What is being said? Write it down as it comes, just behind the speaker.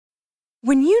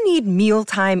When you need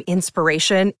mealtime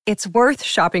inspiration, it's worth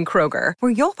shopping Kroger,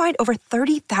 where you'll find over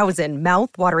 30,000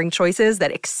 mouth-watering choices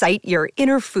that excite your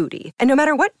inner foodie. And no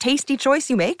matter what tasty choice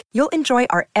you make, you'll enjoy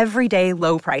our everyday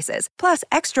low prices, plus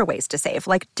extra ways to save,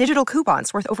 like digital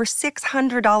coupons worth over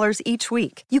 $600 each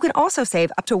week. You can also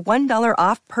save up to $1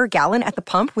 off per gallon at the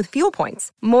pump with fuel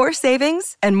points. More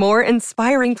savings and more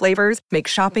inspiring flavors make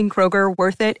shopping Kroger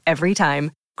worth it every time.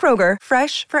 Kroger,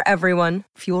 fresh for everyone.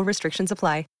 Fuel restrictions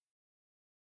apply.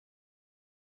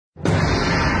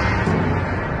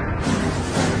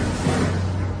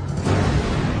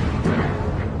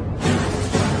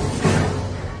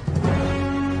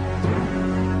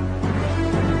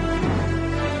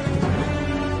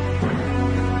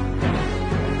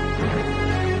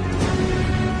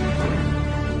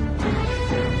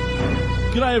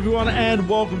 G'day everyone and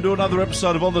welcome to another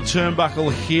episode of On the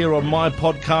Turnbuckle here on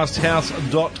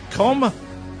mypodcasthouse.com.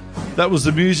 That was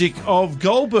the music of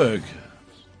Goldberg.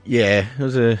 Yeah, it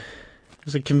was a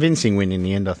convincing win in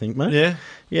the end, I think, mate. Yeah?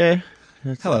 Yeah.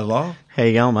 Hello, Lyle. How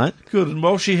you going, mate? Good. And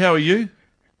Walshy, how are you?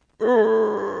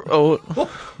 Was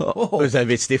that a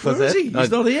bit stiff, was Where is that? he? He's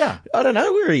not here. I don't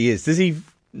know where he is. Does he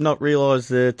not realise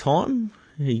the time?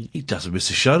 He doesn't miss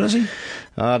a show, does he?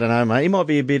 I don't know, mate. He might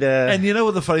be a bit... And you know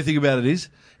what the funny thing about it is?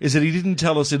 Is that he didn't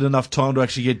tell us in enough time to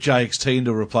actually get JXT in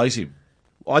to replace him.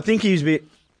 I think he was a bit...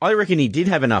 I reckon he did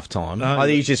have enough time. I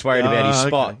think he's just worried about his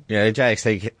spot. Okay. Yeah,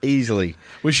 JXT easily...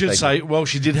 We should say, well,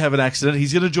 she did have an accident.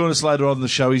 He's going to join us later on in the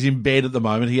show. He's in bed at the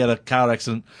moment. He had a car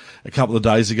accident a couple of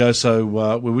days ago, so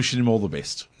we're wishing him all the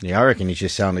best. Yeah, I reckon he's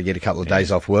just starting to get a couple of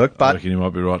days off work, but... I reckon he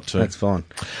might be right too. That's fine.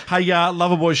 Hey,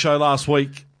 Loverboy show last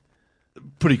week.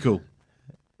 Pretty cool.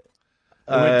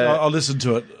 I listened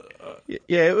to it.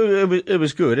 Yeah, it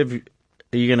was good. Are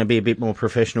you going to be a bit more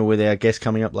professional with our guest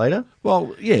coming up later?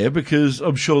 Well, yeah, because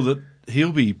I'm sure that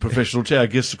he'll be professional too. Our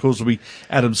guest, of course, will be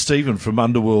Adam Stephen from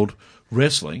Underworld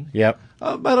Wrestling. Yep.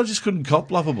 Mate, I just couldn't cop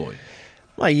Loverboy.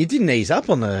 Well, you didn't ease up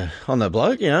on the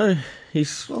bloke, you know. He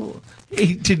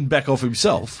didn't back off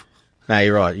himself. No,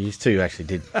 you're right. You two actually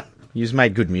did. You just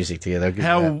made good music together.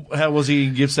 How was he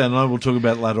in Gippsland? I know we'll talk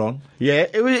about it later on. Yeah,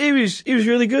 it was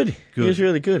really good. Good. He was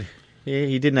really good. Yeah,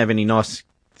 he didn't have any nice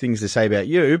things to say about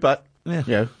you, but yeah,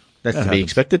 you know, that's that to be happens.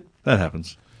 expected. That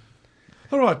happens.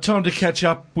 All right, time to catch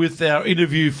up with our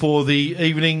interview for the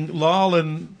evening, Lyle,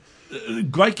 and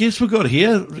great guest we've got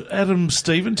here, Adam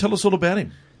Stephen. Tell us all about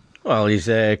him. Well, he's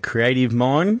a creative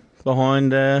mind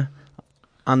behind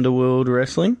Underworld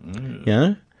Wrestling. You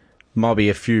know, might be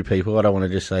a few people. I don't want to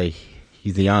just say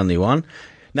he's the only one.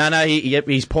 No,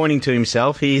 he's pointing to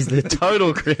himself. He's the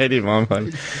total creative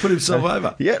mind. Put himself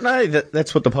over. Yeah, no,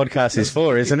 that's what the podcast is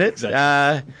for, isn't it?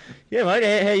 Exactly. Yeah,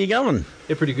 mate, how you going?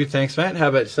 Yeah, pretty good, thanks, mate. How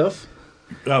about yourself?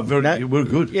 We're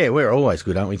good. Yeah, we're always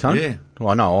good, aren't we, Tony? Yeah. Well,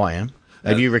 I know I am.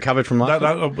 Have you recovered from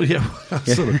last week? Yeah, I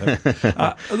sort of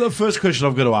have. The first question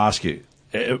I've got to ask you,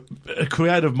 a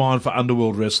creative mind for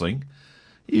Underworld Wrestling,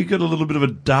 you got a little bit of a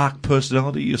dark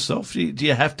personality yourself. Do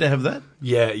you have to have that?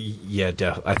 Yeah,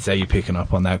 I'd say you're picking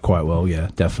up on that quite well, yeah,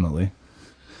 definitely.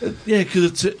 Yeah,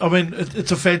 because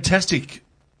it's a fantastic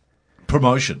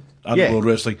promotion, Underworld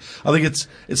Wrestling. I think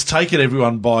it's taken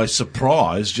everyone by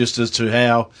surprise just as to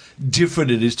how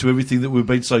different it is to everything that we've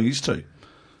been so used to.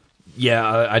 Yeah,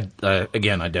 I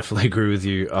definitely agree with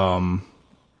you.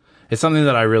 It's something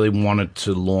that I really wanted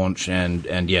to launch and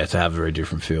to have a very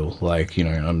different feel. Like, you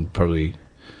know,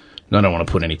 I don't want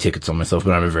to put any tickets on myself,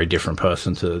 but I'm a very different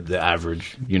person to the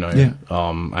average, you know. Yeah.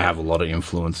 I have a lot of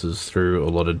influences through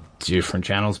a lot of different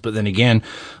channels, but then again,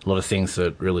 a lot of things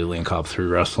that really link up through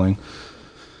wrestling,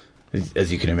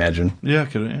 as you can imagine. Yeah,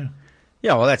 yeah.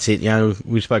 Yeah, well, that's it. You know,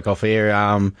 we spoke off air.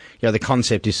 You know, the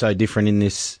concept is so different in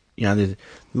this, you know, the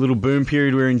little boom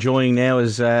period we're enjoying now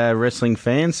as wrestling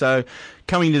fans. So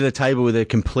coming to the table with a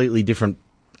completely different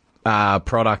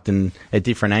product and a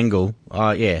different angle,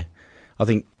 I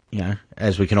think, you know,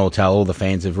 as we can all tell, all the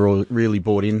fans have really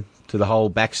bought in to the whole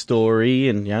backstory,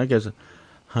 and you know, it goes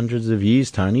hundreds of years,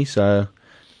 Tony. So,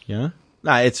 you know,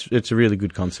 no, it's a really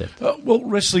good concept. Well,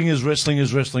 wrestling is wrestling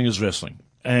is wrestling is wrestling,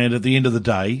 and at the end of the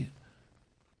day,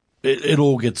 it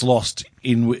all gets lost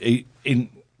in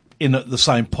the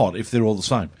same pot if they're all the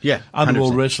same. Yeah,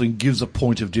 Underworld 100%. Wrestling gives a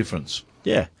point of difference.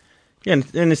 Yeah, and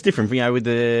it's different. You know, with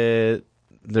the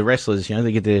wrestlers, you know,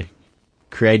 they get their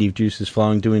creative juices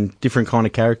flowing, doing different kind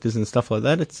of characters and stuff like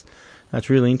that. That's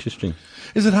really interesting.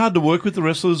 Is it hard to work with the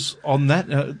wrestlers on that?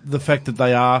 The fact that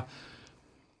they are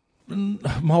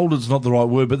moulded's not the right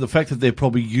word, but the fact that they're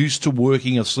probably used to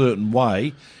working a certain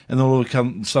way, and then all of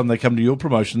a sudden they come to your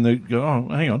promotion, they go, "Oh,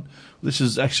 hang on, this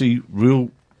is actually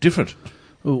real different."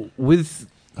 Well,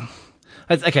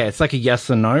 It's like a yes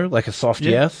and no, like a soft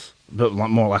yes, but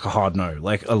more like a hard no.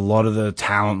 Like a lot of the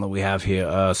talent that we have here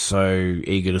are so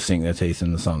eager to sink their teeth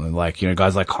into something. Like, you know,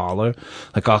 guys like Carlo.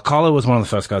 Like Carlo was one of the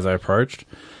first guys I approached.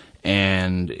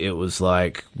 And it was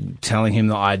like telling him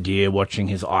the idea, watching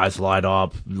his eyes light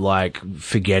up, like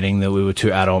forgetting that we were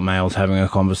two adult males having a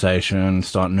conversation,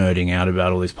 start nerding out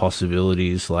about all these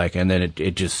possibilities. Like, and then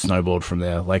it just snowballed from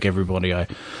there. Like everybody I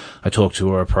talked to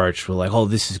or approached were like, oh,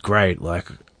 this is great. Like,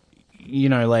 you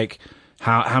know, like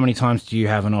how many times do you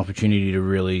have an opportunity to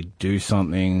really do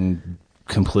something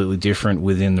completely different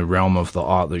within the realm of the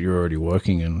art that you're already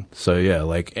working in? So yeah,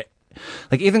 like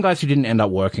even guys who didn't end up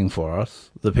working for us,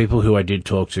 the people who I did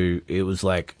talk to, it was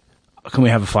like, can we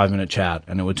have a 5-minute chat?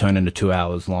 And it would turn into 2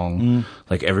 hours long.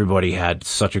 Like everybody had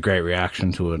such a great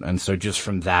reaction to it. And so just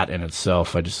from that in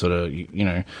itself, I just sort of, you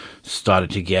know,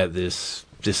 started to get this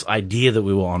idea that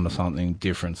we were onto something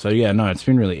different. So yeah, no, it's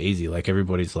been really easy. Like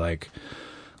everybody's like,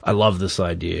 I love this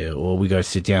idea. Or we go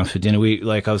sit down for dinner.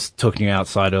 I was talking to you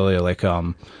outside earlier, like,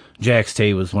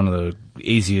 JXT was one of the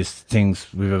easiest things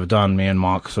we've ever done. Me and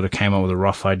Mark sort of came up with a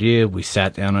rough idea. We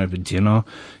sat down over dinner.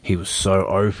 He was so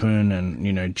open and,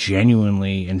 you know,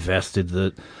 genuinely invested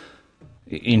that,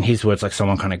 in his words, like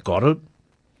someone kind of got it,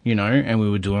 you know, and we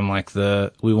were doing like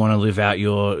we want to live out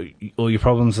all your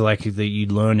problems are like that you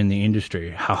learn in the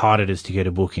industry, how hard it is to get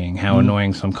a booking, how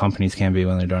annoying some companies can be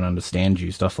when they don't understand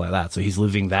you, stuff like that. So he's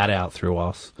living that out through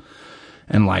us.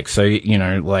 And like, so, you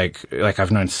know, like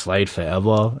I've known Slade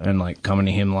forever, and like coming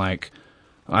to him, like,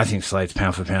 I think Slade's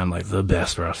pound for pound, like the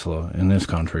best wrestler in this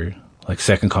country. Like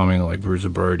second coming, like Bruiser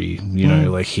Brody, you know,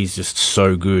 like he's just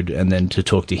so good. And then to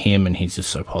talk to him, and he's just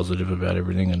so positive about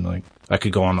everything. And like, I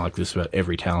could go on like this about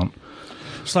every talent.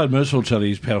 Slade Mercer will tell you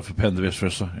he's pound for pound the best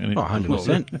wrestler.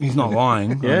 100%. He's not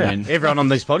lying. Yeah, I mean, everyone on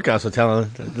these podcasts will tell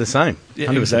the same. 100%.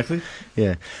 Yeah, exactly.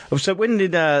 Yeah. So when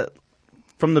did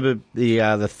from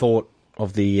the thought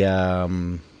of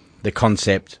the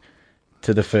concept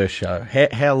to the first show,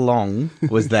 how long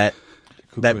was that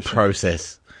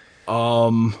process?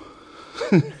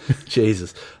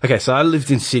 Jesus. Okay, so I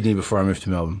lived in Sydney before I moved to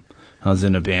Melbourne. I was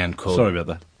in a band called... Sorry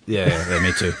about that. Yeah,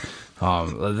 me too.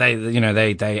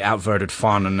 They outvoted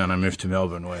fun, and then I moved to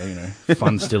Melbourne, where, you know,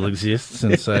 fun still exists,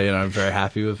 and so, you know, I'm very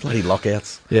happy with bloody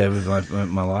lockouts. Yeah, with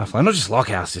my life. Like, not just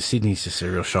lockouts, just Sydney's just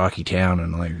a real sharky town,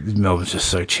 and like Melbourne's just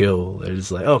so chill. They're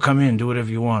just like, oh, come in, do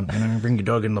whatever you want, you know, bring your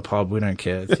dog in the pub, we don't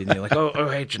care. Sydney, like, oh,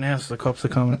 hey, Janelle, the cops are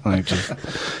coming. Like, just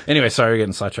anyway, sorry, we're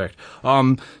getting sidetracked.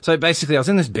 So basically, I was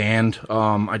in this band.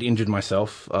 I'd injured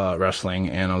myself wrestling,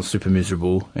 and I was super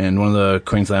miserable. And one of the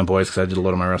Queensland boys, because I did a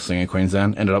lot of my wrestling in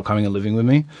Queensland, ended up coming and living with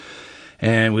me.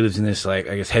 And we lived in this, like,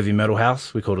 I guess, heavy metal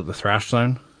house. We called it the Thrash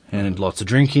Zone. And lots of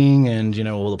drinking and, you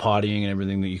know, all the partying and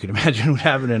everything that you could imagine would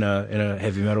happen in a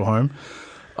heavy metal home.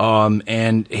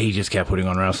 And he just kept putting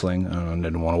on wrestling, and I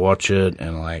didn't want to watch it.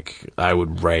 And, like, I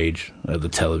would rage at the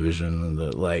television and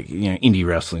the, like, you know, indie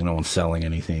wrestling, no one's selling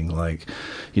anything. Like,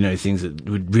 you know, things that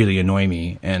would really annoy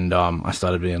me. And I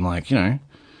started being like, you know,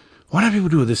 why don't people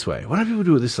do it this way? Why don't people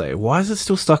do it this way? Why is it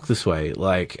still stuck this way?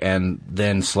 Like, and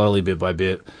then slowly, bit by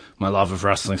bit, my love of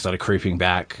wrestling started creeping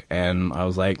back, and I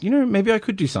was like, you know, maybe I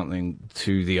could do something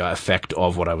to the effect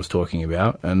of what I was talking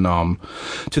about. And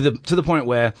to the point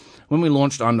where when we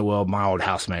launched Underworld, my old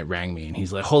housemate rang me, and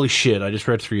he's like, holy shit, I just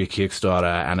read through your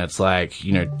Kickstarter, and it's like,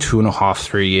 you know, 2.5,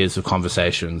 3 years of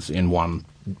conversations in one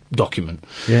document.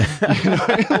 Yeah.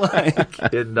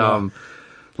 You know,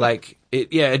 like,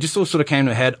 it just all sort of came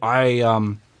to a head.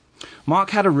 Mark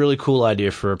had a really cool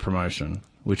idea for a promotion,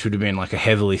 which would have been like a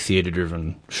heavily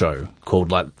theatre-driven show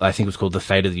called, like, I think it was called The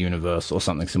Fate of the Universe or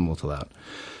something similar to that.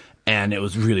 And it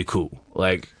was really cool.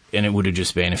 Like, and it would have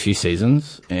just been a few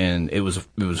seasons, and it was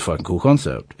a fucking cool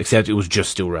concept, except it was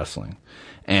just still wrestling.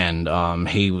 And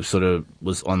he was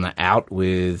on the out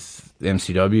with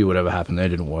MCW, whatever happened there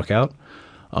didn't work out.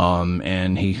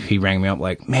 And he rang me up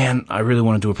like, man, I really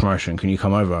want to do a promotion. Can you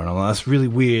come over? And I'm like, that's really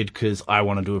weird because I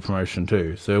want to do a promotion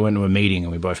too. So we went to a meeting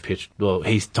and we both pitched. Well,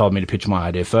 he told me to pitch my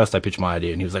idea first. I pitched my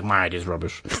idea and he was like, my idea's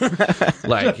rubbish.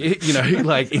 Like, you know,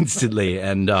 like instantly.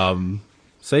 And,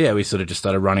 so yeah, we sort of just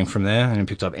started running from there, and we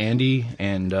picked up Andy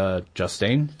and,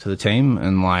 Justine to the team,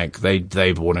 and like, they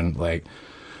brought in, like,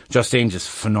 Justine, just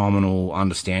phenomenal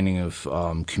understanding of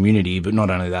community, but not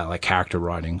only that, like character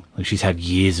writing. Like, she's had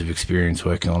years of experience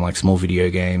working on like small video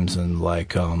games and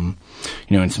like you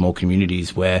know, in small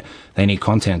communities where they need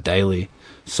content daily.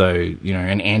 So, you know,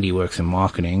 and Andy works in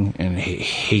marketing, and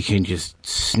he can just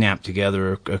snap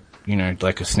together you know,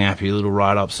 like a snappy little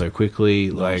write up so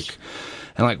quickly. Nice. Like,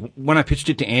 and like when I pitched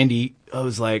it to Andy, I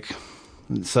was like,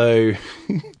 so.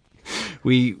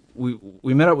 We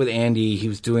met up with Andy. He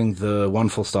was doing the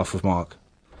Wonderful stuff with Mark,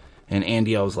 And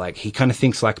Andy, I was like, he kind of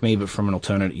thinks like me, but from an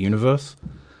alternate universe.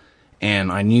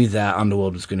 And I knew that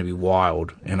Underworld was going to be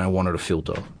wild, and I wanted a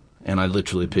filter. And I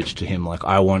literally pitched to him, like,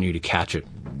 I want you to catch it.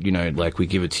 You know, like, we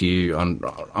give it to you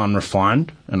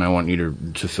unrefined, and I want you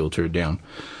to filter it down.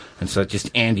 And so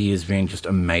just Andy has been just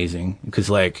amazing. Because,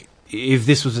 like, if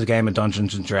this was a game of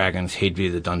Dungeons and Dragons, he'd be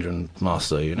the dungeon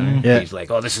master, you know? Yeah. He's like,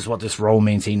 oh, this is what this role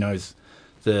means. He knows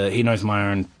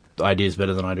my own ideas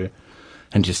better than I do.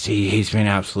 And just he's been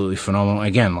absolutely phenomenal.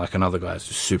 Again, like another guy's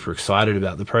just super excited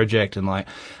about the project. And like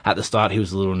at the start, he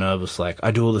was a little nervous. Like,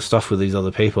 I do all this stuff with these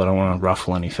other people. I don't want to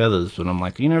ruffle any feathers. But I'm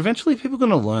like, you know, eventually people are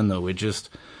going to learn that we're just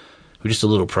a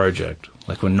little project.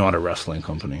 Like, we're not a wrestling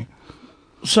company.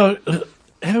 So,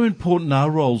 how important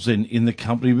are roles then in the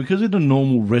company? Because in a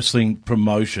normal wrestling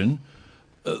promotion,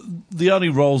 the only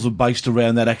roles are based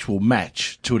around that actual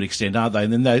match to an extent, aren't they?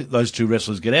 And then those two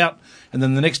wrestlers get out, and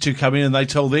then the next two come in and they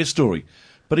tell their story.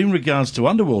 But in regards to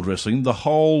Underworld Wrestling,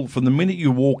 from the minute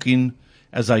you walk in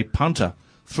as a punter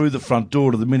through the front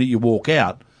door to the minute you walk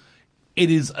out, it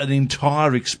is an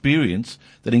entire experience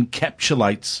that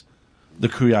encapsulates the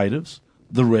creatives,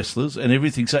 the wrestlers, and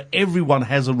everything. So everyone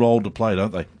has a role to play,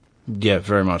 don't they? Yeah,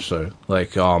 very much so.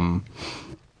 Like,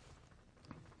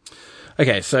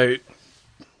 okay, so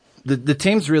the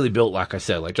team's really built, like I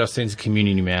said. Like, Justine's a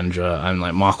community manager, and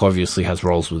like Mark obviously has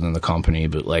roles within the company,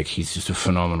 but like he's just a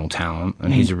phenomenal talent,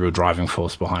 and he's a real driving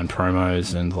force behind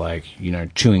promos and like, you know,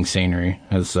 chewing scenery,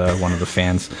 as one of the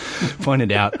fans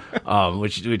pointed out,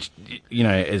 which you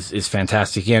know is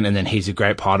fantastic. Again, and then he's a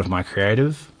great part of my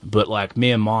creative. But like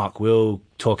me and Mark will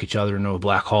talk each other into a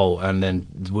black hole, and then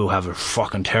we'll have a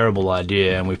fucking terrible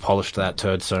idea, and we polished that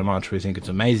turd so much we think it's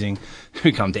amazing.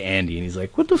 We come to Andy and he's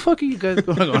like, what the fuck are you guys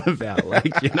going on about?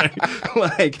 Like, you know,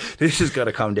 like this has got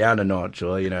to come down a notch.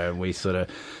 Or, you know, and we sort of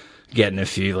get in a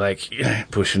few like, you know,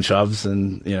 push and shoves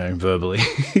and, you know, verbally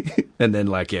and then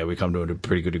like, yeah, we come to a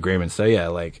pretty good agreement. So yeah,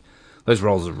 like those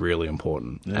roles are really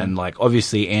important. Yeah. And like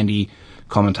obviously Andy,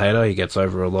 commentator, he gets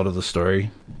over a lot of the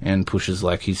story and pushes,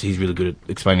 like he's really good at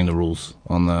explaining the rules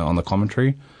on the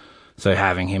commentary. So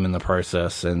having him in the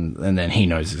process, and then he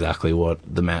knows exactly what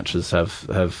the matches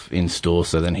have in store,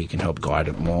 so then he can help guide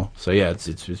it more. So yeah,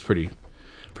 it's pretty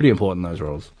important, those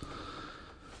roles.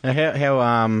 Now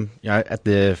how you know, at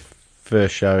the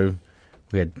first show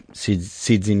we had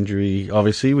Sid's injury,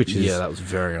 obviously, which is that was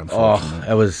very unfortunate.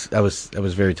 Oh, that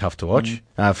was very tough to watch.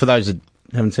 For those that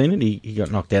haven't seen it, he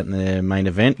got knocked out in the main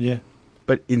event. Yeah.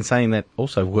 But in saying that,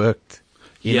 also worked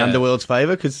in Underworld's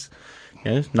favour because,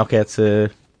 you know, knockouts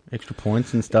are extra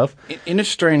points and stuff. In a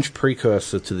strange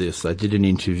precursor to this, I did an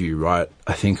interview, right,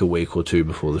 I think a week or two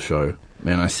before the show,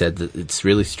 and I said that it's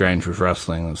really strange with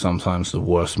wrestling that sometimes the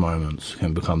worst moments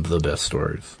can become the best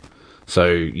stories. So,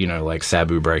 you know, like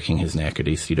Sabu breaking his neck at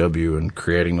ECW and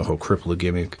creating the whole crippler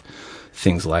gimmick,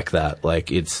 things like that. Like,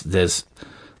 there's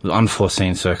the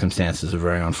unforeseen circumstances are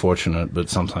very unfortunate, but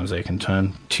sometimes they can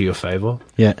turn to your favour.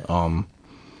 Yeah.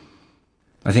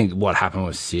 I think what happened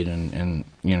with Sid and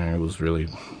you know, it was really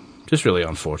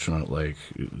unfortunate. Like,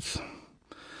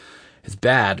 it's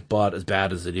bad, but as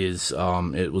bad as it is,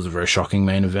 it was a very shocking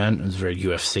main event. It was very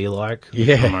UFC-like.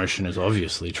 Yeah. The promotion is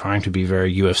obviously trying to be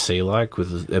very UFC-like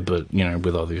but you know,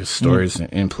 with all these stories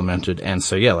implemented. And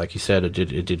so yeah, like you said,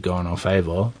 it did go in our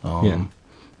favour.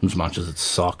 As much as it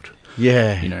sucked.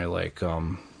 Yeah. You know, like,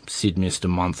 Sid missed a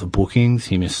month of bookings.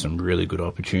 He missed some really good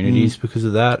opportunities because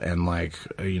of that. And, like,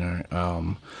 you know,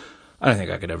 I don't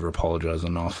think I could ever apologize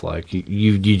enough. Like, it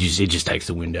just takes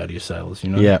the wind out of your sails, you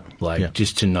know? Yeah. Like,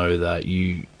 just to know that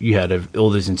you had all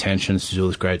these intentions to do all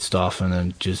this great stuff and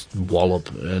then just wallop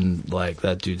and, like,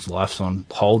 that dude's life's on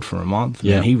hold for a month.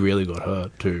 Yeah. And he really got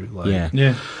hurt, too. Like,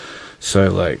 Yeah.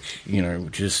 So, like, you know,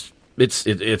 just...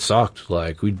 It sucked.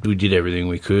 Like, we did everything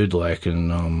we could, like,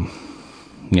 and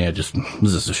yeah, just it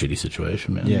was just a shitty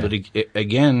situation, man. Yeah. But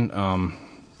again,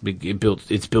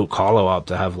 it's built Carlo up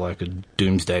to have like a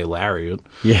doomsday lariat.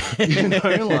 Yeah. You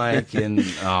know, like, and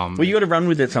well, you got to run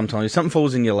with it sometimes. If something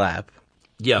falls in your lap,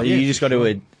 you just got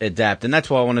to adapt, and that's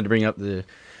why I wanted to bring up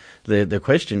the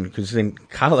question, because then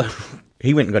Carlo,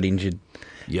 he went and got injured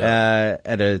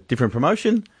at a different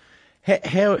promotion.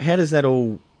 How does that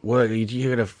all work? You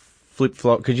got to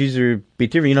flip-flop, because you're a bit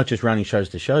different. You're not just running shows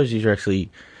to shows. You're actually,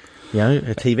 you know,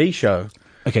 a TV show.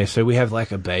 Okay, so we have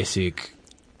like a basic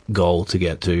goal to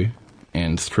get to,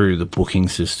 and through the booking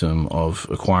system of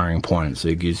acquiring points,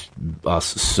 it gives us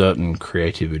certain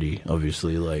creativity.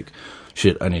 Obviously, like,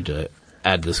 shit, I need to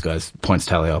add this guy's points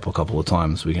tally up a couple of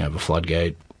times. We can have a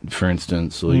floodgate, for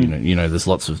instance, or you know, there's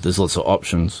lots of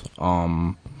options.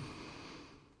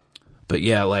 But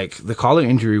yeah, like the Carlo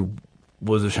injury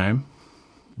was a shame.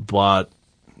 But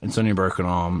it's only a broken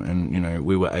arm, and, you know,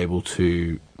 we were able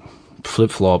to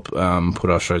flip-flop, put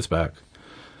our shows back.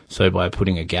 So by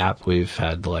putting a gap, we've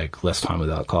had, like, less time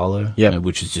without Carlo,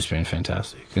 which has just been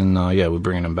fantastic. And, we're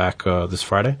bringing him back this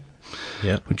Friday,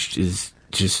 which is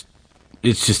just,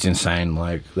 it's just insane.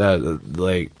 Like, that,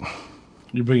 like...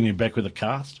 You're bringing him back with a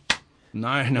cast?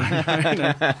 No.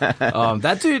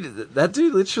 That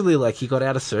dude literally, like, he got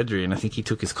out of surgery, and I think he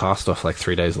took his cast off, like,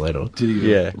 3 days later. Did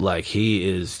he? Yeah. Like, he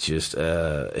is just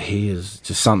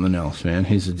something else, man.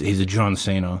 He's a John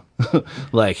Cena.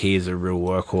 Like, he is a real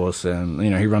workhorse, and, you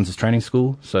know, he runs his training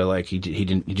school, so, like, he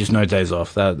just no days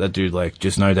off. That dude, like,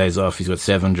 just no days off. He's got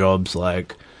 7 jobs,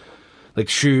 like,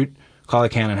 shoot, Carlo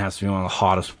Cannon has to be one of the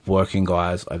hardest working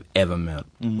guys I've ever met.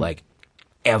 Like,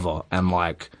 ever. And,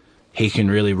 like, he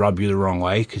can really rub you the wrong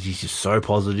way because he's just so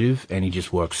positive and he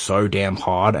just works so damn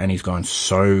hard and he's going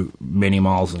so many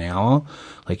miles an hour.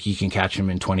 Like, you can catch him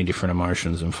in 20 different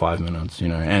emotions in 5 minutes, you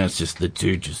know, and it's just the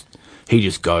dude he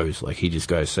just goes. Like, he just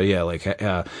goes. So, yeah, like,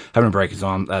 having to break his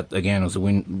arm, that, again, was a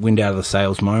wind out of the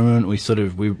sails moment. We sort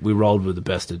of, we rolled with the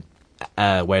best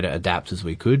way to adapt as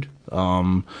we could.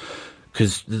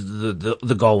 Because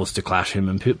the goal was to clash him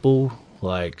and Pitbull,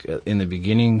 like, in the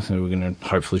beginning, so we're going to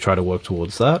hopefully try to work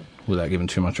towards that without giving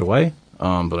too much away.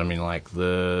 But I mean, like,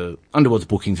 the Underworld's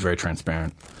booking's very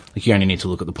transparent. Like, you only need to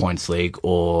look at the points league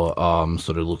or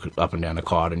sort of look up and down the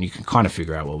card, and you can kind of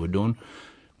figure out what we're doing,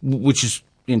 which is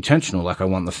intentional. Like, I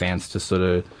want the fans to sort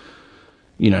of,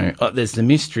 you know, there's the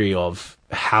mystery of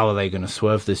how are they going to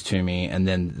swerve this to me, and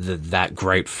then that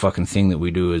great fucking thing that we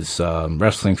do as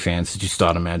wrestling fans is you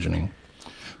start imagining.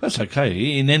 That's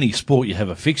okay. In any sport, you have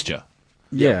a fixture.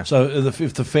 Yeah. So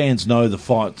if the fans know the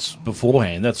fights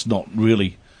beforehand, that's not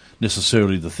really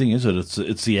necessarily the thing, is it?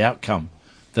 It's the outcome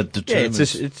that determines.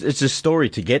 Yeah, it's a story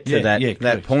to get to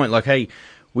that point. Like, hey,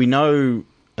 we know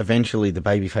eventually the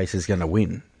babyface is going to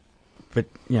win, but,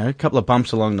 you know, a couple of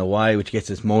bumps along the way, which gets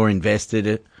us more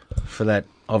invested for that.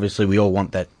 Obviously, we all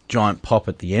want that giant pop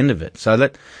at the end of it. So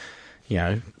that, you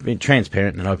know, being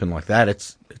transparent and open like that,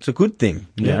 it's a good thing.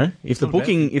 You know, if the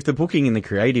booking in the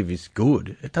creative is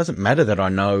good, it doesn't matter that I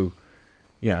know,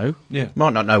 you know,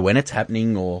 might not know when it's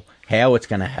happening or how it's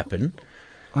going to happen.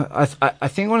 I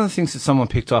think one of the things that someone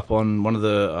picked up on one of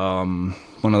the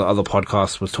other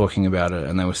podcasts was talking about it,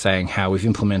 and they were saying how we've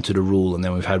implemented a rule and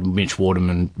then we've had Mitch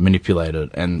Waterman manipulate it,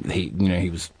 and he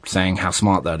was saying how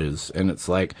smart that is, and it's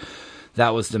like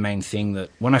that was the main thing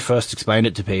that when I first explained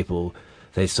it to people,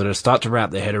 they sort of start to wrap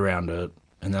their head around it.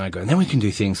 And then I go, and then we can do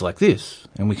things like this,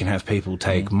 and we can have people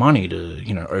take money to,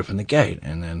 you know, open the gate,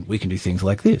 and then we can do things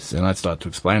like this. And I'd start to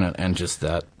explain it, and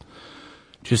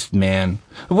man,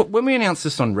 when we announced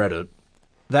this on Reddit,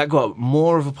 that got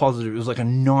more of a positive. It was like a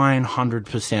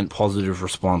 900% positive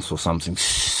response or something,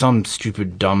 some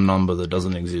stupid dumb number that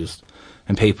doesn't exist.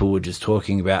 And people were just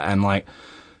talking about, and like,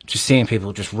 just seeing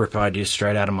people just rip ideas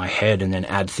straight out of my head and then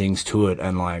add things to it,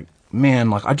 and like, man,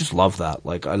 like, I just love that.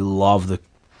 Like, I love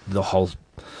the whole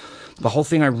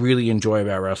thing I really enjoy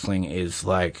about wrestling is,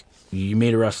 like, you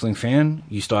meet a wrestling fan,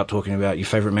 you start talking about your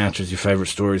favorite matches, your favorite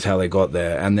stories, how they got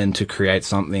there, and then to create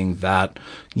something that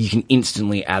you can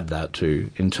instantly add that to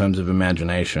in terms of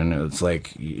imagination. It's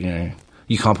like, you know,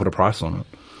 you can't put a price on it.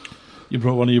 You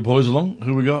brought one of your boys along.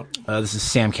 Who we got? This is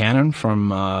Sam Cannon from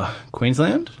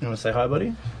Queensland. You want to say hi,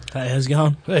 buddy? Hey, how's it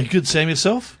going? Hey, good, Sam,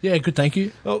 yourself? Yeah, good, thank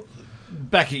you. Well,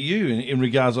 back at you in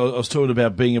regards, I was talking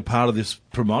about being a part of this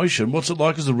promotion. What's it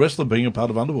like as a wrestler being a part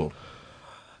of Underworld?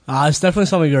 It's definitely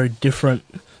something very different.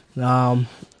 In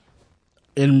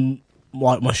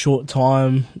like my short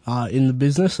time in the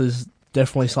business, is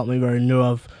definitely something very new.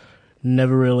 I've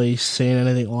never really seen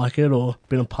anything like it or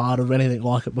been a part of anything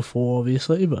like it before,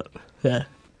 obviously, but yeah.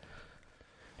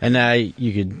 And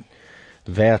you could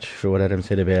vouch for what Adam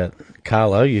said about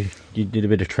Carlo. You did a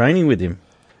bit of training with him.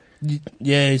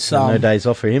 Yeah, it's no days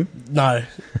off for him. No,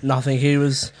 nothing. He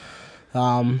was,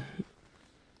 it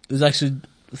was actually,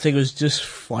 I think it was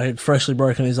just like freshly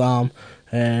broken his arm,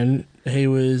 and he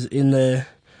was in there,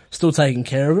 still taking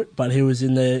care of it, but he was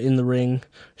in there in the ring,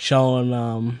 showing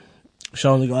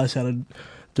the guys how to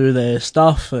do their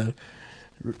stuff and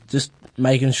just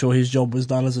making sure his job was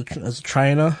done as a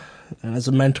trainer and as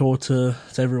a mentor to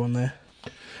everyone there.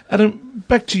 Adam,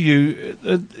 back to you.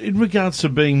 In regards to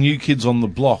being new kids on the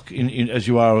block, as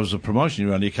you are as a promotion,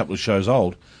 you're only a couple of shows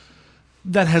old,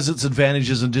 that has its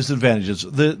advantages and disadvantages.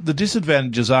 The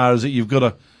disadvantages are is that you've got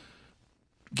to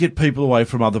get people away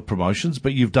from other promotions,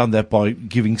 but you've done that by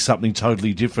giving something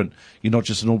totally different. You're not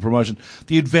just an all-promotion.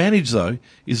 The advantage, though,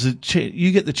 is that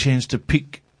you get the chance to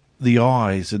pick the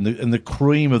eyes and the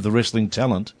cream of the wrestling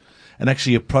talent and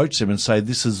actually approach them and say,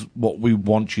 this is what we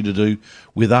want you to do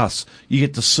with us. You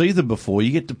get to see them before.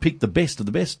 You get to pick the best of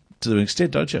the best to an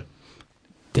extent, don't you?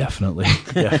 Definitely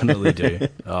do.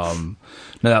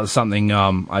 No, that was something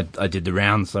I did the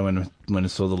rounds. So when I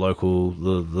saw the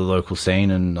local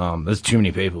scene, and there's too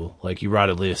many people. Like, you write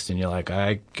a list and you're like,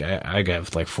 I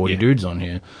have like 40 dudes on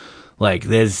here. Like,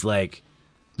 there's like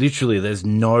literally there's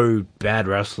no bad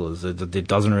wrestlers. It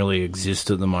doesn't really exist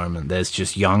at the moment. There's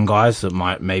just young guys that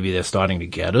maybe they're starting to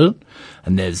get it,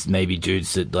 and there's maybe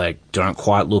dudes that like don't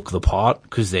quite look the part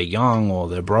because they're young or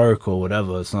they're broke or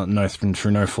whatever. It's not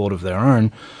through no fault of their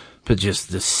own, but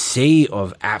just the sea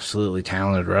of absolutely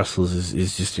talented wrestlers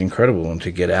is just incredible. And to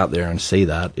get out there and see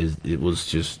that it was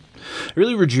just. It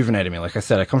really rejuvenated me. Like I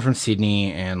said, I come from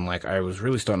Sydney, and like I was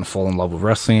really starting to fall in love with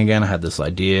wrestling again. I had this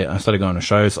idea. I started going to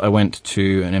shows. I went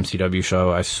to an MCW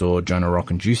show. I saw Jonah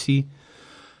Rock and Juicy,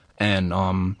 and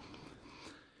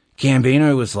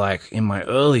Gambino was like in my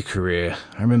early career.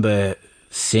 I remember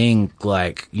seeing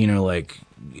like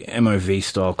MOV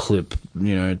style clip.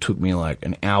 It took me like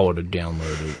an hour to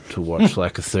download it to watch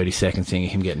like a 30-second thing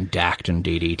of him getting dacked and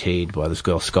DDT'd by this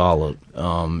girl Scarlett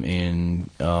somewhere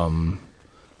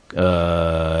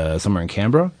in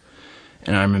Canberra.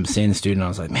 And I remember seeing this dude and I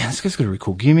was like, man, this guy's got a really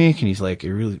cool gimmick, and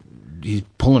he's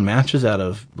pulling matches out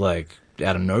of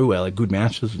nowhere, like good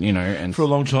matches, and for a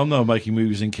long time they were making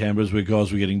movies in Canberras where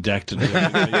guys were getting dacked and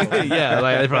yeah,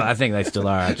 like I think they still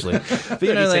are actually. But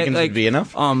 30 seconds would be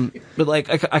enough. But like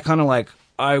I kind of like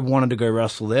I wanted to go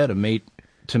wrestle there to meet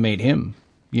him,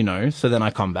 so then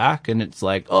I come back and it's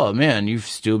like, oh man, you've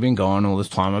still been going all this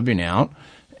time I've been out,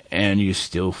 and you're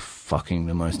still fucking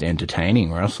the most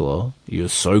entertaining wrestler. You're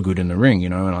so good in the ring,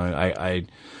 and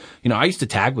I used to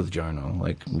tag with Jonah,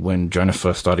 like when Jonah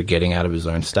first started getting out of his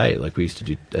own state. Like we used to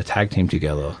do a tag team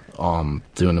together,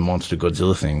 doing the Monster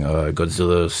Godzilla thing,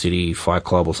 Godzilla City Fight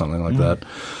Club or something like that.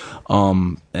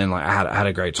 And like I had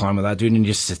a great time with that dude, and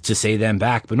just to see them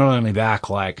back, but not only back,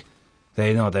 like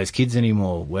they're not those kids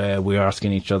anymore where we're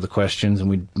asking each other questions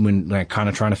and we're like kind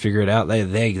of trying to figure it out.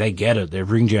 They get it. They're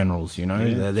ring generals,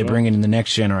 they're bringing in the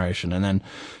next generation. And then,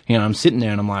 I'm sitting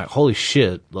there and I'm like, holy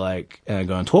shit, like, and I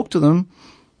go and talk to them.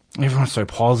 Everyone's so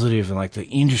positive, and like the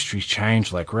industry's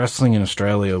changed. Like wrestling in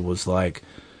Australia was like,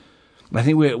 I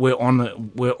think we're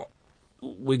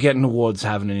getting towards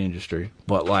having an industry,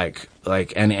 but like,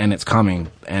 and it's coming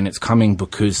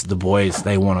because the boys,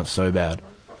 they want it so bad.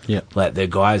 Yeah. Like they're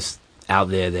guys out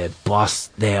there, they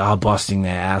are busting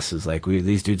their asses. Like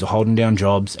these dudes are holding down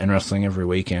jobs and wrestling every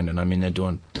weekend, and I mean they're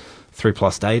doing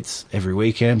 3+ dates every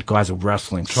weekend. Guys are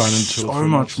wrestling training so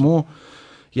much more.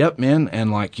 Yep, man.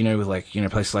 And like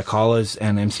with places like Carlos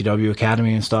and MCW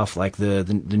Academy and stuff, like the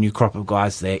new crop of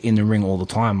guys, they're in the ring all the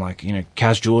time. Like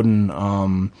Kaz Jordan,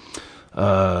 Simon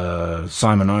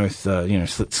Oath,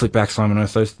 Slickback Simon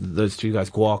Oath, those two guys,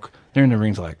 Guac. They're in the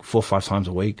rings like 4 or 5 times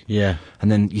a week. Yeah.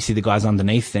 And then you see the guys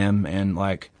underneath them, and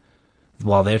like,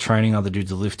 while they're training, other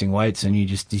dudes are lifting weights, and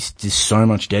there's so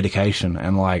much dedication.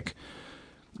 And like,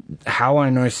 how I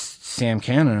know Sam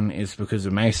Cannon is because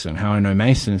of Mason. How I know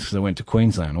Mason is because I went to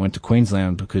Queensland. I went to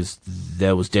Queensland because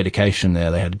there was dedication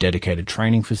there. They had a dedicated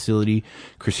training facility.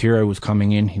 Chris Hero was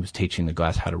coming in. He was teaching the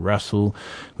guys how to wrestle.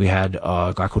 We had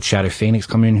a guy called Shadow Phoenix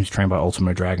come in, who's trained by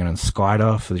Ultimo Dragon and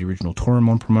Skyder for the original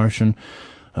Toromon promotion.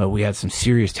 We had some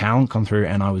serious talent come through,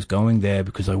 and I was going there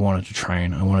because I wanted to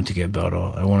train. I wanted to get better.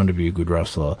 I wanted to be a good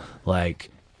wrestler.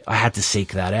 Like, I had to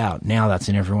seek that out. Now that's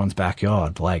in everyone's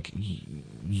backyard. Like,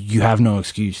 you have no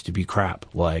excuse to be crap.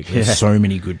 Like, there's so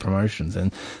many good promotions,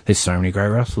 and there's so many great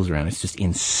wrestlers around. It's just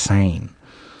insane.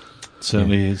 It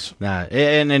certainly is. No,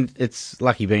 and it's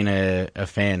lucky being a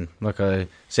fan. Like I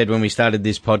said when we started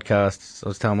this podcast, I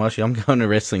was telling Moshi, I'm going to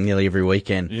wrestling nearly every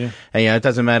weekend. Yeah. And, it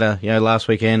doesn't matter. Last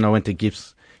weekend I went to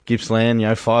Gippsland,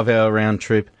 5-hour round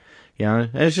trip.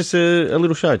 It was just a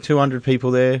little show, 200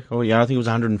 people there. Or, I think it was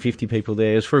 150 people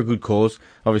there. It was for a good cause.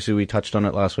 Obviously, we touched on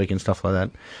it last week and stuff like that.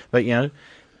 But,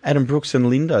 Adam Brooks and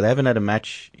Lindo, they haven't had a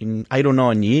match in 8 or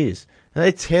 9 years.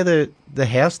 They tear the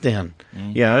house down,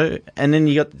 and then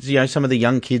you got, some of the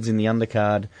young kids in the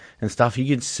undercard and stuff.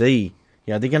 You could see,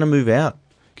 they're going to move out.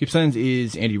 Gippsland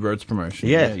is Andy Rhodes' promotion.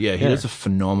 Yeah. He does a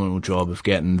phenomenal job of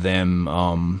getting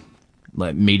them,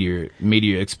 like media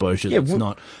exposure. Yeah, that's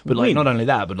not, but like not only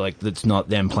that, but like that's not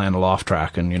them playing a laugh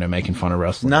track and making fun of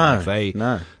wrestling. No, like,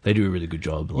 they do a really good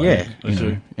job. Like,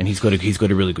 yeah, and he's got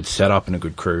a really good setup and a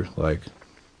good crew. Like,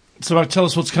 so Mark, tell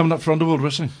us what's coming up for Underworld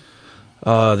Wrestling.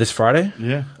 This Friday?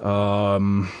 Yeah.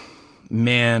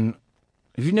 Man,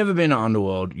 if you've never been to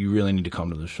Underworld, you really need to come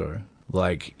to the show.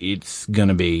 Like, it's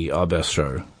gonna be our best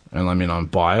show. And I mean, I'm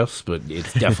biased, but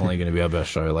it's definitely going to be our best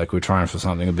show. Like, we're trying for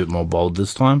something a bit more bold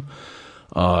this time.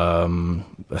 A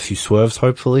few swerves,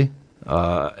 hopefully.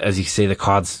 As you can see, the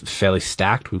card's fairly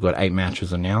stacked. We've got 8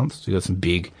 matches announced. We've got some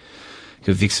big. We've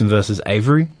got Vixen versus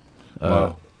Avery,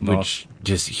 Wow, nice. which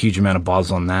just a huge amount of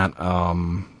buzz on that.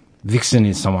 Vixen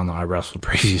is someone that I wrestled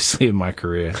previously in my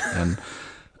career, and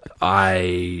if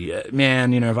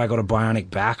I got a bionic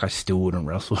back, I still wouldn't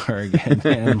wrestle her again,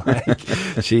 man. Like,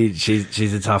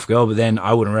 she's a tough girl, but then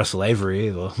I wouldn't wrestle Avery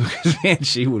either, because, man,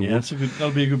 she would whoop. That'll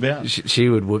be a good bout. She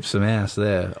would whoop some ass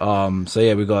there. So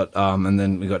yeah, we got, and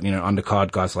then we got,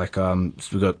 undercard guys like,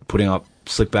 we got putting up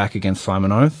Slickback against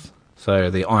Simon Oath.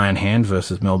 So the Iron Hand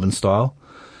versus Melbourne Style.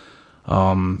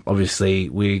 Obviously,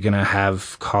 we're going to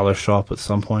have Carlos Shop at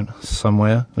some point,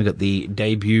 somewhere. We got the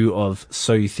debut of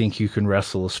So You Think You Can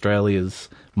Wrestle Australia's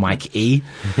Mike E.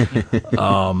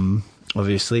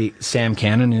 Obviously, Sam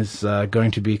Cannon is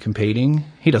going to be competing.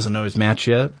 He doesn't know his match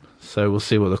yet, so we'll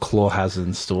see what the Claw has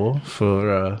in store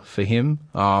for him.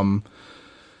 But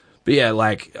yeah,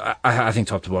 like, I think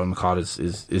top to bottom the card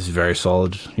is very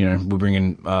solid.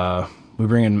 We're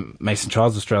bringing Mason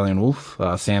Childs, Australian Wolf,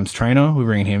 Sam's trainer. We're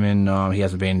bringing him in. He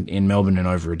hasn't been in Melbourne in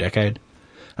over a decade.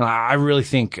 And I really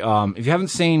think if you haven't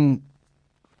seen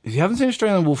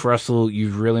Australian Wolf wrestle,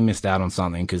 you've really missed out on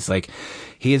something, because like,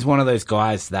 he is one of those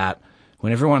guys that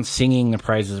when everyone's singing the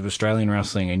praises of Australian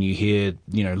wrestling and you hear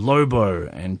Lobo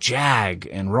and Jag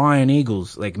and Ryan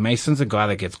Eagles, like, Mason's a guy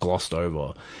that gets glossed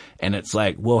over. And it's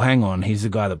like, well, hang on, he's the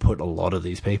guy that put a lot of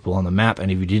these people on the map,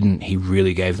 and if he didn't, he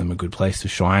really gave them a good place to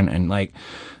shine. And like,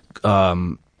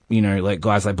 like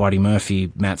guys like Buddy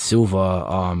Murphy, Matt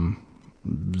Silva,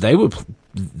 they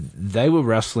were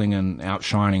wrestling and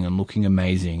outshining and looking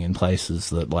amazing in places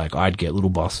that, like, I'd get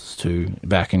little bosses to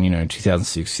back in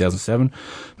 2006, 2007.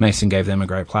 Mason gave them a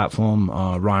great platform.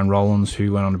 Ryan Rollins,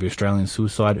 who went on to be Australian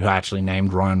Suicide, who I actually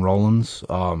named Ryan Rollins,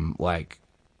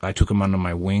 I took him under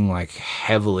my wing, like,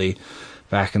 heavily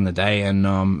back in the day,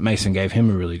 and Mason gave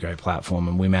him a really great platform,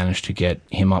 and we managed to get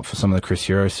him up for some of the Chris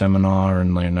Hero seminar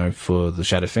and, for the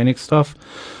Shadow Phoenix stuff.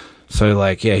 So,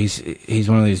 like, yeah, he's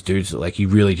one of these dudes that, like, you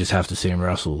really just have to see him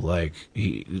wrestle. Like,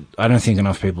 I don't think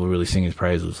enough people really sing his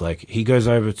praises. Like, he goes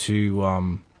over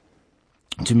to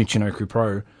Michinoku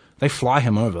Pro. They fly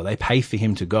him over. They pay for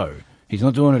him to go. He's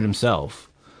not doing it himself.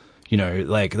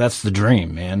 Like, that's the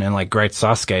dream, man. And like, Great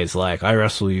Sasuke's like, I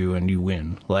wrestle you and you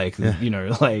win. Like,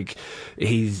 like,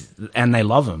 and they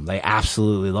love him. They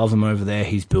absolutely love him over there.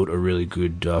 He's built a really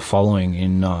good following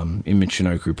in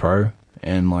Michinoku Pro.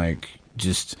 And like,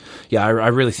 I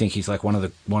really think he's like one of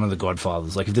the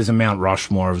godfathers. Like, if there's a Mount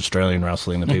Rushmore of Australian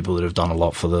wrestling, the people that have done a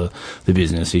lot for the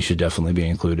business, he should definitely be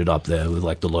included up there with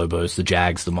like the Lobos, the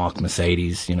Jags, the Mark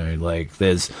Mercedes, like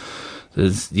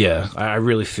I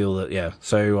really feel that, yeah.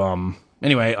 So,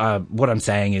 anyway, what I'm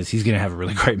saying is he's going to have a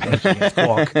really great match against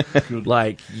Guac.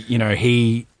 Like,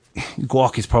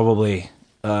 Guac is probably,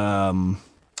 Carlos'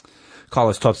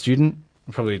 top student.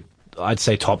 Probably, I'd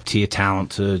say top tier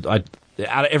talent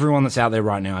out of everyone that's out there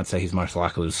right now, I'd say he's most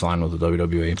likely to sign with the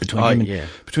WWE.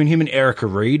 Between him and Erica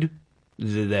Reed,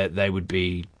 they would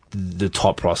be the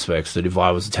top prospects. That if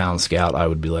I was a talent scout, I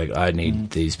would be like, I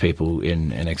need these people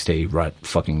in NXT right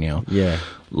fucking now. Yeah.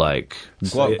 Like,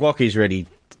 Guac is ready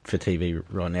for TV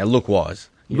right now, look-wise.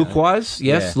 Look-wise,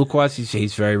 yes. Yeah. Look-wise,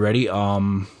 he's very ready.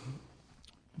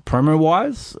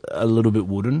 Promo-wise, a little bit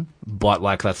wooden, but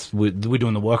like, we're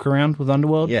doing the workaround with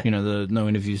Underworld. Yeah. The no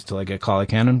interviews till I get Carly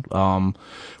Cannon,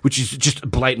 which is just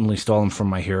blatantly stolen from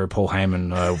my hero Paul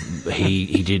Heyman.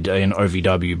 He did in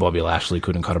OVW. Bobby Lashley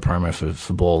couldn't cut a promo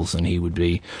for balls, and he would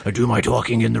be, I do my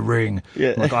talking in the ring.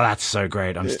 Yeah. I'm like, oh, that's so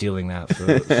great. I'm stealing that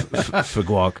for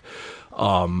Guac.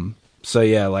 So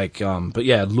yeah, like, but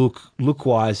yeah,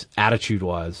 look-wise,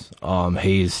 attitude-wise,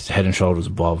 he's head and shoulders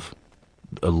above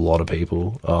a lot of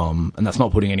people, and that's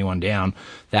not putting anyone down.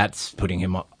 That's putting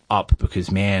him up, because,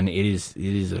 man, it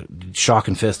is a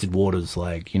shark-infested waters.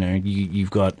 Like, you've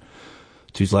got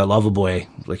dudes like Loverboy,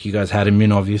 like you guys had him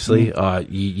in, obviously.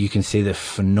 You can see the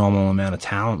phenomenal amount of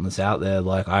talent that's out there.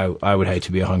 Like, I would hate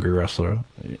to be a hungry wrestler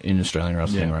in Australian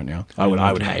wrestling right now. I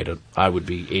would hate it. I would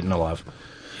be eaten alive.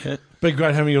 Yeah. Been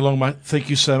great having you along, mate. Thank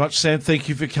you so much, Sam. Thank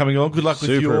you for coming on. Good luck with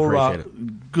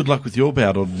good luck with your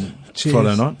bout on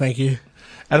Friday night. Thank you.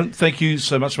 Adam, thank you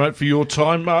so much, mate, for your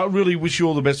time. I really wish you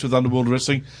all the best with Underworld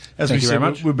Wrestling. As we said,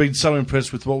 we've been so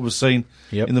impressed with what we've seen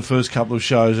in the first couple of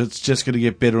shows. It's just going to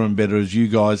get better and better as you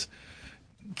guys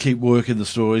keep working the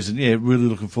stories. And, yeah, really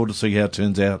looking forward to see how it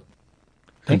turns out.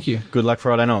 Thank you. Good luck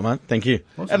Friday night, mate. Thank you.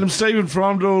 Awesome. Adam Stephen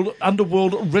from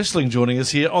Underworld Wrestling joining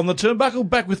us here on The Turnbuckle.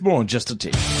 Back with more in just a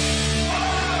tick.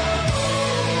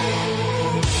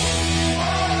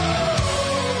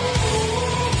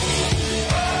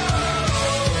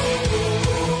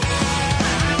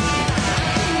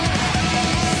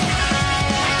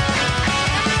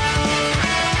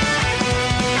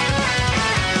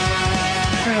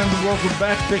 Welcome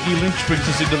back. Becky Lynch brings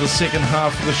us into the second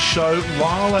half of the show.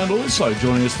 Lyle, and also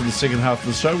joining us for the second half of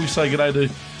the show, we say g'day to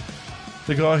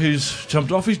the guy who's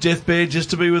jumped off his deathbed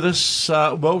just to be with us.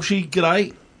 Welshie,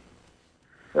 g'day.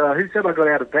 Who said I got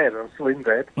out of bed? I'm still in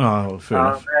bed. Oh, fair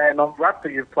enough. And I'm rapt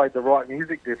that you've played the right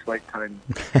music this week, Tony.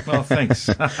 Well, thanks.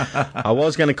 I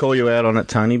was going to call you out on it,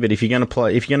 Tony, but if you're going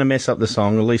to mess up the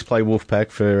song, at least play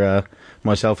Wolfpack for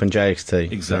myself and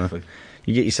JXT. Exactly. So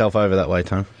you get yourself over that way,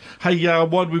 Tony. Hey,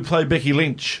 why did we play Becky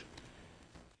Lynch?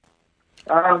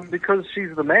 Because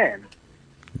she's the man.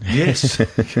 Yes,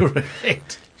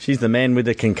 correct. She's the man with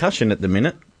the concussion at the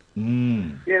minute.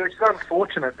 Yeah, which is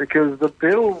unfortunate because the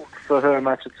build for her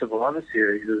match at Survivor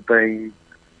Series has been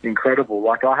incredible.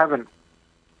 Like, I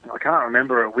can't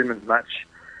remember a women's match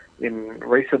in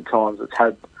recent times that's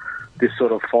had this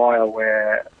sort of fire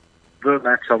where the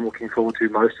match I'm looking forward to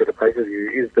most at a pay-per-view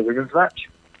is the women's match.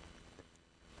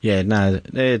 Yeah, no,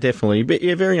 definitely. But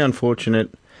yeah, very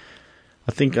unfortunate.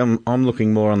 I think I'm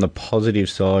looking more on the positive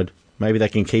side. Maybe they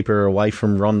can keep her away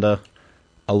from Ronda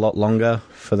a lot longer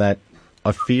for that.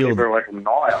 I feel keep her away from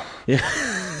Nia.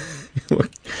 Yeah,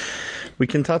 we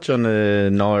can touch on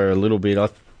Nia a little bit. I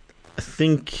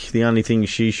think the only thing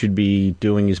she should be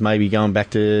doing is maybe going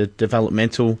back to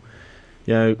developmental.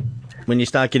 You know, when you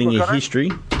start getting your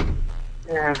history.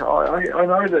 Yeah, I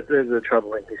know that there's a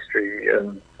troubling history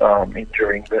of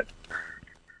injuring, but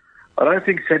I don't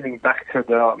think sending back to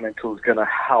developmental is going to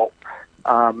help.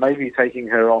 Maybe taking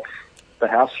her off the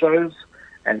house shows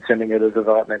and sending her to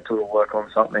developmental to work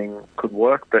on something could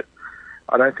work, but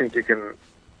I don't think you can.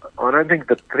 I think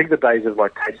the days of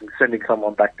like sending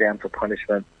someone back down for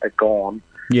punishment are gone.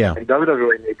 Yeah, and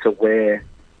WWE need to wear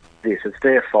this. It's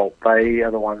their fault. They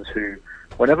are the ones who,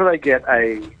 whenever they get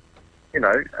a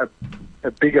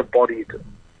bigger bodied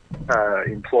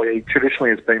employee, traditionally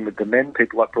has been with the men,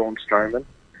 people like Braun Strowman,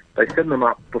 they send them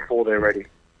up before they're ready.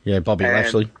 Yeah, Bobby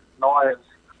Lashley. Nia's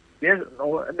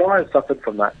suffered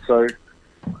from that. So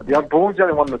Braun's the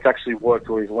only one that's actually worked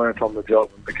or he's learnt on the job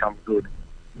and become good.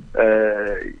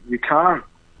 You can't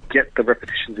get the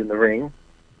repetitions in the ring,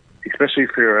 especially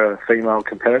if you're a female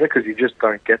competitor, because you just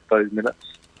don't get those minutes.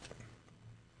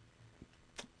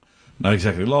 No,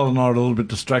 exactly. Lyle and I are a little bit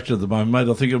distracted at the moment, mate.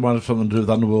 I think it might have something to do with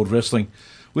Underworld Wrestling.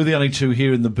 We're the only two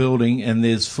here in the building, and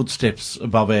there's footsteps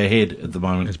above our head at the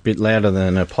moment. It's a bit louder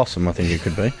than a possum, I think it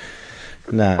could be.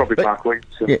 No, probably Mark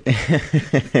Williamson. Yeah.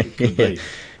 Could be.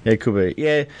 Yeah, it could be.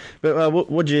 Yeah, but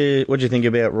what'd you think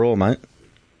about Raw, mate?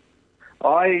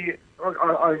 I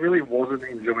really wasn't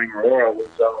enjoying Raw.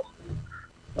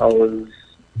 I was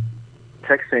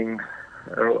texting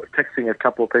a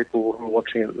couple of people who were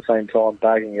watching it at the same time,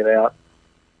 bagging it out.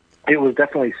 It was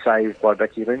definitely saved by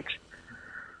Becky Lynch.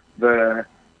 The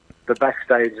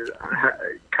backstage,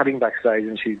 cutting backstage,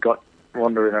 and she got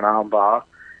Ronda in an armbar,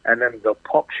 and then the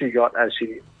pop she got as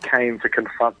she came to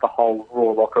confront the whole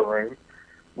Raw locker room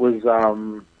was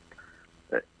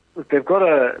they've got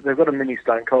a mini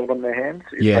Stone Cold on their hands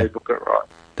if they book it right.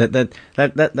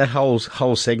 That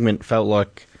whole segment felt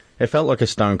like a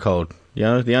Stone Cold. You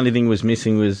know, the only thing was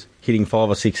missing was hitting 5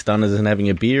 or 6 stunners and having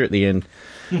a beer at the end.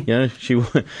 You know, she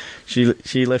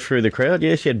left through the crowd.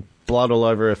 Yeah, she had blood all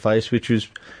over her face, which was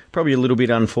probably a little bit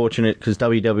unfortunate because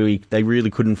WWE, they really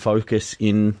couldn't focus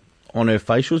in on her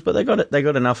facials, but they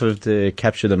got enough of to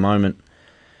capture the moment.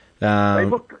 They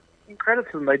looked, in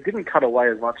credit to them, they didn't cut away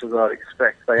as much as I'd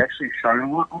expect. They actually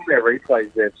shown on their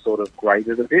replays they've sort of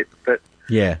graded a bit, but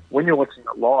yeah, when you're watching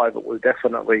it live, it was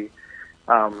definitely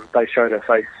they showed her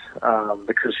face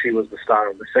because she was the star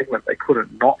of the segment. They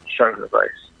couldn't not show her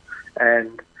face,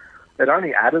 and it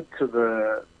only added to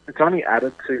the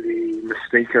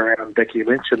mystique around Becky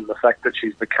Lynch and the fact that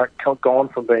she's gone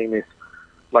from being this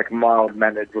like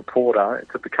mild-mannered reporter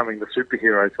to becoming the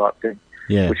superhero type thing,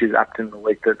 which is apt in the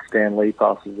week that Stan Lee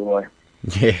passes away.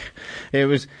 Yeah, it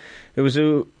was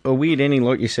a weird ending,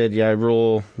 like you said. Yeah,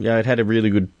 Raw. Yeah, it had a really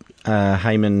good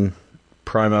Heyman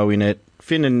promo in it.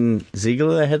 Finn and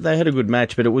Ziggler, they had a good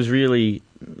match, but it was really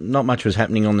not much was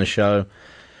happening on the show.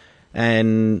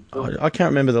 And I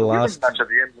can't remember the last match at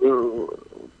the end.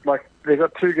 Like they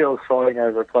got 2 girls fighting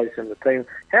over a place in the team.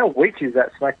 How weak is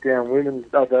that SmackDown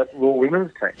that Raw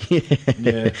women's team?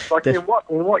 Yeah. Like in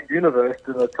what universe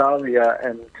do Natalya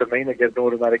and Tamina get an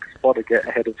automatic spot to get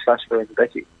ahead of Sasha and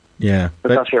Becky? Yeah,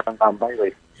 Sasha and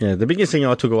Bayley. Yeah, the biggest thing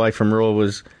I took away from Raw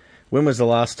was when was the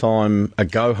last time a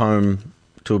go home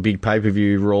to a big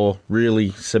pay-per-view Raw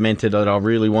really cemented that I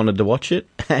really wanted to watch it,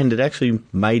 and it actually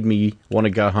made me want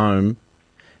to go home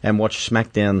and watch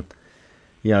SmackDown.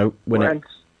 You know, when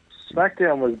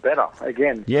SmackDown was better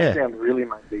again. Yeah. SmackDown really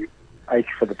made me ache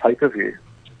for the pay-per-view.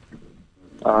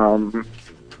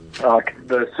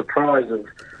 the surprise of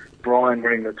Bryan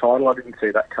winning the title, I didn't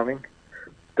see that coming.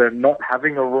 The not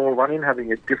having a Raw run-in,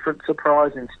 having a different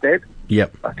surprise instead,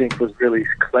 Yep. I think was really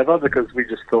clever because we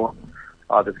just thought,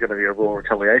 there's going to be a Raw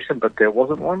retaliation, but there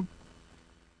wasn't one.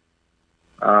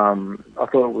 I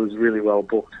thought it was really well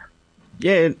booked.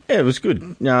 Yeah, it was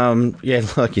good. Yeah,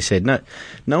 like you said,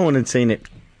 no one had seen it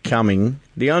coming.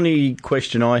 The only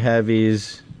question I have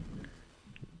is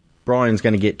Bryan's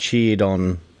going to get cheered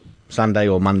on Sunday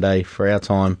or Monday for our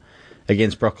time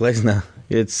against Brock Lesnar.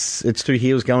 It's two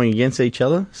heels going against each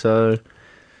other, so...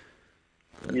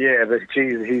 Yeah, but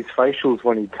geez, his facials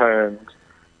when he turned,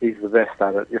 he's the best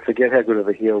at it. You forget how good of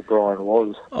a heel Bryan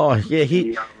was. Oh, yeah,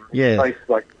 His face,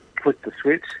 flipped the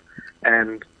switch,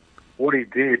 and what he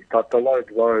did, but the low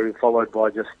blow followed by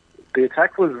just... The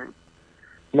attack was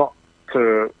not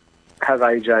to have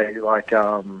AJ, it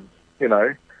wasn't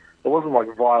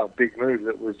like via big moves.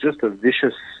 It was just a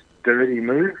vicious, dirty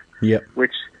move. Yep.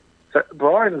 So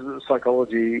Bryan's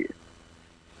psychology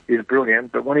is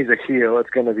brilliant, but when he's a heel, it's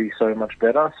going to be so much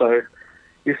better. So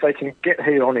if they can get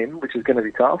heat on him, which is going to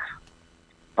be tough,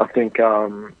 I think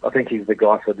he's the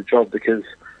guy for the job because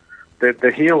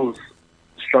the heels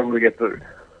struggle to get booed.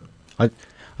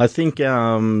 I think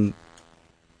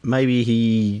maybe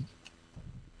he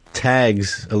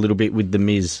tags a little bit with The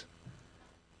Miz.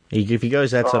 If he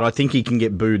goes outside, I think he can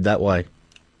get booed that way.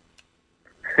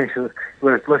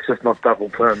 Let's just not double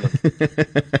turn them.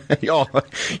 Oh,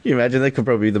 you imagine they could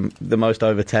probably be the most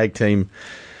over tag team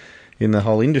in the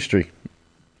whole industry.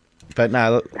 But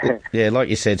no, yeah, like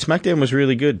you said, SmackDown was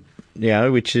really good.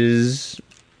 Which is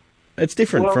it's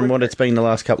different from what it's been the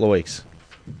last couple of weeks.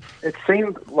 It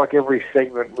seemed like every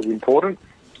segment was important.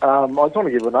 I just want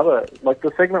to give another,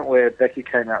 the segment where Becky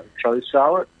came out and chose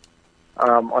Charlotte.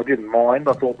 I didn't mind.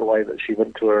 I thought the way that she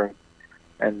went to her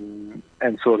and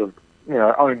sort of,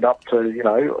 owned up to,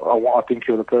 I think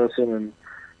you're the person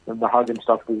and the hug and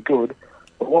stuff was good.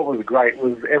 But what was great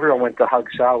was everyone went to hug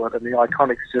Charlotte and the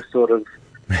Iconics just sort of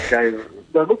they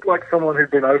looked like someone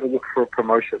who'd been overlooked for a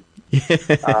promotion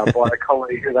by a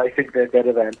colleague who they think they're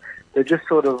better than. They're just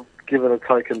sort of giving a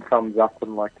token thumbs up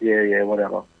and yeah,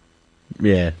 whatever.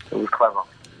 Yeah. It was clever.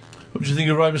 What did you think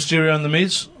of Rey Mysterio and The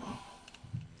Miz?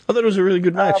 I thought it was a really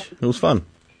good match. It was fun.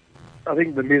 I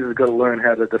think The Miz has got to learn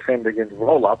how to defend against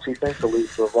roll-ups. He seems to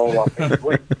lose to a roll-up every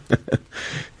week.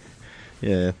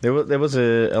 Yeah, there was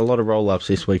a lot of roll-ups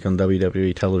this week on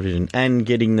WWE television, and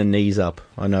getting the knees up,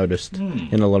 I noticed,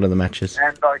 in a lot of the matches.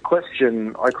 And I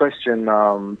question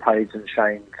Paige and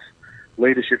Shane's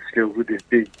leadership skills with this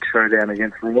big showdown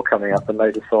against Raw coming up, and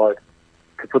they decide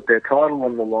to put their title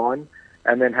on the line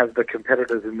and then have the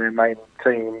competitors in their main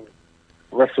team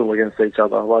wrestle against each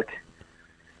other.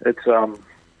 It's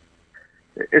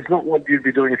not what you'd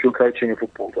be doing if you're coaching a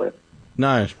football team.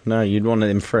 No, you'd want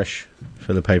them fresh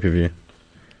for the pay-per-view.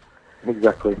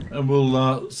 Exactly. And will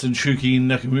Shinsuke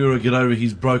Nakamura get over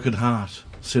his broken heart?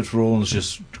 Seth Rollins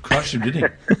just crushed him, didn't he?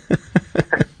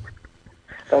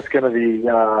 That's going to be...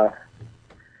 I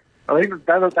think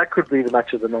that could be the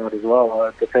match of the night as well.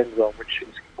 It depends on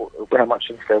how much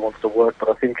Shinsuke wants to work, but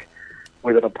I think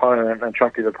with an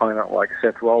attractive opponent like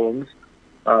Seth Rollins,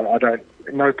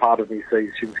 no part of me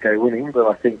sees Shinsuke winning, but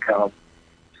I think I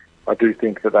do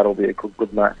think that'll be a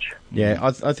good match. Yeah,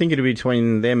 I think it'll be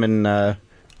between them and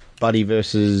Buddy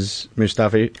versus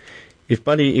Mustafa. If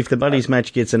the Buddies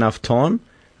match gets enough time,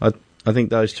 I think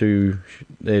those two,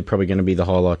 they're probably going to be the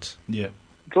highlights. Yeah.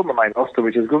 It's on the main roster,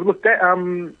 which is good. Look,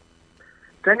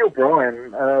 Daniel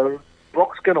Bryan,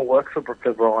 Brock's going to work for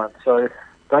Bryan, so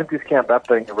don't discount that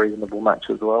being a reasonable match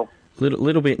as well.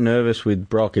 Little bit nervous with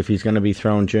Brock if he's going to be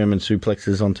throwing German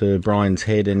suplexes onto Bryan's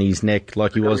head and his neck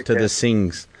like he was to the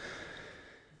Sings.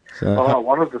 So,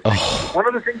 one of the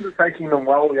things that's taking them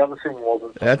well, the other thing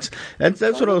wasn't. That's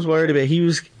what I was worried about.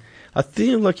 I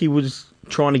feel like he was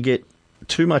trying to get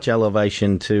too much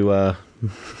elevation to.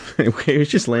 He was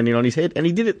just landing on his head, and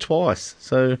he did it twice.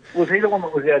 So was he the one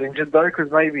that was out injured though?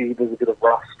 Because maybe there's a bit of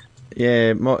rust.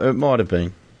 Yeah, it might have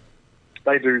been.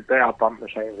 They are bump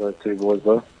machines, those two boys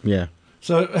though. Yeah.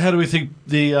 So how do we think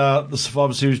the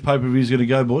Survivor Series pay-per-view is going to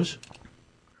go, boys?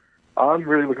 I'm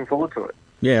really looking forward to it.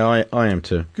 Yeah, I am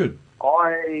too. Good.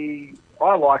 I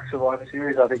like Survivor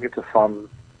Series. I think it's a fun.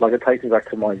 It takes me back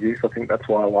to my youth. I think that's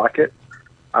why I like it.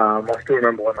 I still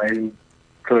remember when they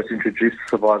first introduced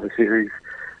Survivor Series,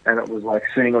 and it was like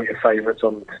seeing all your favourites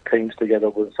on teams together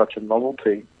was such a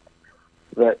novelty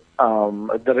that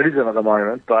it isn't at the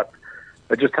moment, but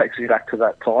it just takes me back to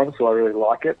that time, so I really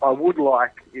like it. I would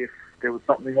like if there was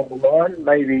something on the line,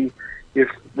 maybe if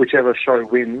whichever show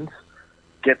wins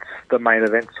gets the main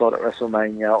event slot at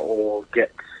WrestleMania or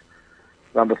gets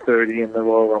number 30 in the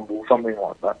Royal Rumble, something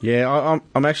like that. Yeah,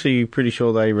 I'm actually pretty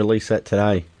sure they released that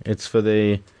today. It's for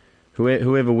the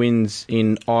whoever wins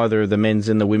in either the men's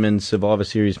and the women's Survivor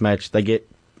Series match, they get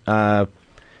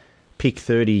pick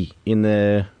 30 in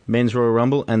the men's Royal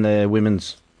Rumble and the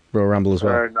women's Royal Rumble as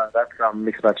well. No, that's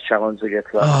Mixed Match Challenge that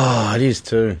gets that. Oh, it is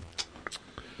too.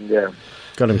 Yeah.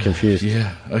 Got them confused.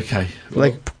 Yeah, okay.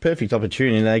 Well, Perfect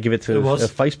opportunity. They give it to a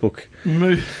Facebook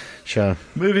show.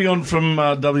 Moving on from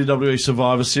WWE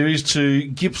Survivor Series to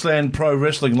Gippsland Pro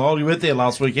Wrestling. Lyle, you went there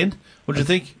last weekend. What did you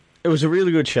think? It was a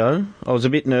really good show. I was a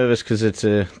bit nervous because it's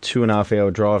a 2.5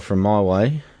 hour drive from my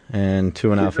way, and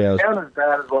 2.5 hours. Is it sound as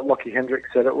bad as what Lockie Hendricks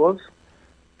said it was?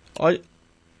 I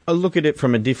look at it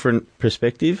from a different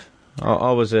perspective.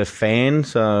 I was a fan,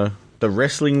 so the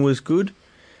wrestling was good.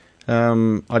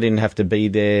 I didn't have to be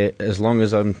there as long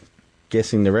as I'm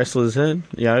guessing the wrestlers had.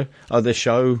 The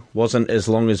show wasn't as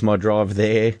long as my drive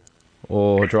there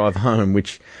or drive home,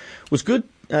 which was good.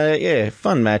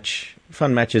 Fun match.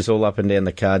 Fun matches all up and down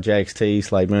the card. JXT,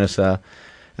 Slade Mercer,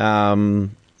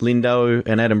 Lindo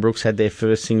and Adam Brooks had their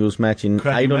first singles match in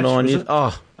Cracking 8 or 9 match, years.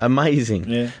 Oh, amazing.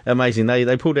 Yeah. Amazing.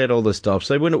 They pulled out all the stops.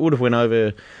 They would have went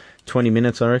over 20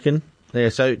 minutes, I reckon. Yeah,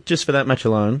 so just for that match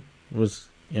alone was,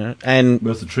 and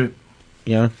worth the trip.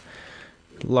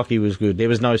 Lockie was good. There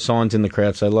was no signs in the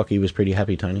crowd, so Lockie was pretty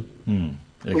happy, Tony. Well,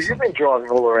 you've been driving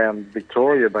all around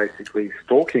Victoria, basically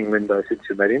stalking Lindo since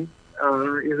you met him.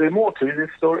 Is there more to this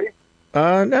story?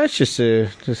 No, it's just a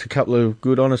couple of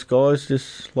good, honest guys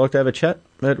just like to have a chat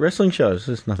at wrestling shows.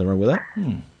 There's nothing wrong with that.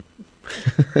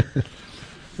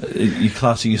 You're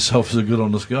classing yourself as a good,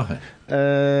 honest guy.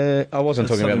 I wasn't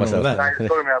talking about myself. No, you're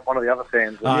talking about one of the other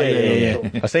fans.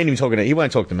 Yeah. I seen him talking to. He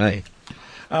won't talk to me.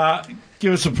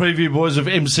 Give us a preview, boys, of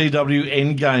MCW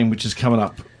Endgame, which is coming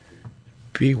up.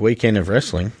 Big weekend of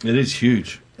wrestling. It is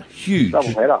huge. Huge. Double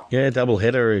header. Yeah, double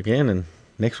header again, and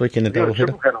next weekend a double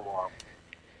header. Triple header while.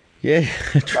 Yeah.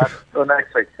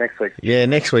 Next week. Yeah,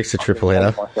 next week's a triple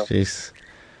header. Jeez.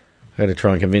 I had to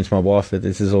try and convince my wife that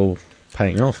this is all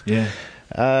paying off. Yeah.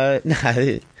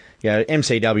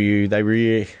 MCW,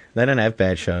 they don't have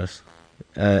bad shows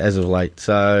as of late.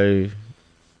 So,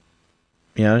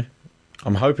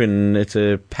 I'm hoping it's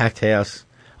a packed house.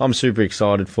 I'm super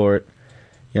excited for it.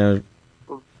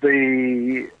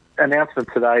 The announcement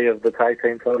today of the tag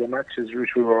team title matches,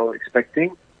 which we were all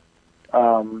expecting,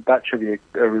 that should be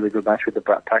a really good match with the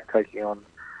Brat Pack taking on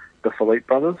the Philippe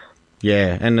brothers.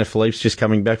 Yeah, and the Philippe's just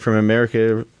coming back from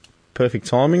America. Perfect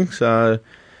timing. So,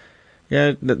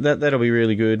 that'll be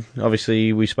really good.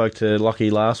 Obviously, we spoke to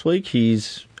Lockie last week.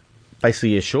 He's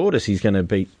basically assured us he's going to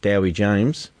beat Dowie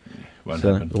James. Won't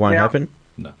happen. Happen?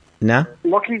 No. No?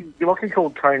 Lockie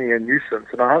called Tony a nuisance,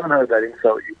 and I haven't heard that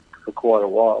insult for quite a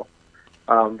while.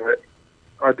 But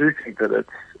I do think that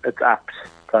it's apt,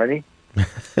 Tony.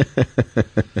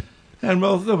 And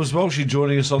well, that was Walshy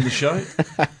joining us on the show.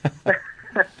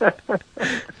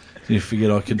 You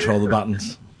forget I control the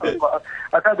buttons.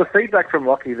 I've had the feedback from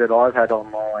Lockie that I've had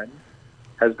online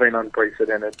has been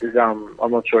unprecedented. I'm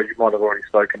not sure, you might have already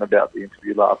spoken about the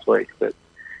interview last week, but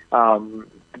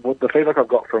what the feedback I've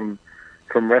got from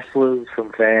wrestlers,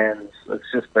 from fans, it's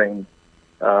just been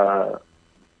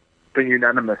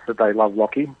unanimous that they love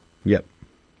Lockie. Yep.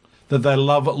 That they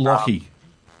love Lockie.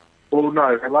 Well,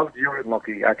 no, they loved you and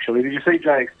Lockie, actually. Did you see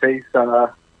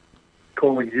JXT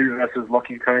calling you versus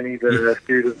Lockie Tony the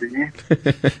feud of the year?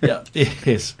 Yeah.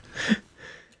 Yes.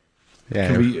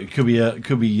 Yeah. Could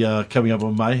be coming up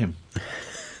on Mayhem.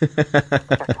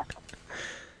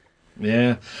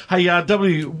 Yeah. Hey,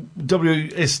 WSW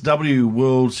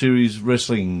World Series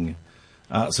Wrestling.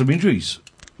 Some injuries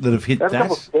that have hit There's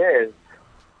that.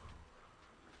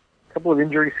 a couple of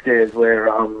injury scares where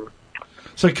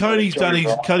So Cody's done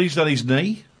his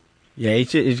knee. Yeah,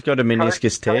 he's got a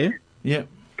meniscus tear. Yeah.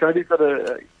 Cody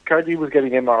was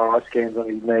getting MRI scans on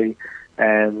his knee,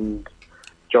 and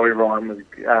Joey Ryan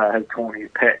had torn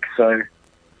his pec. So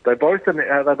they both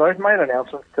made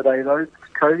announcements today. Though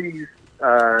Cody's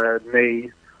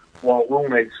knee, while will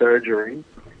need surgery,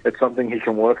 it's something he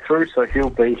can work through. So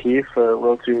he'll be here for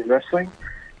World Series Wrestling,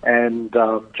 and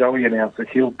Joey announced that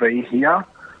he'll be here,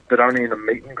 but only in a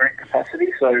meet and greet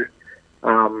capacity. So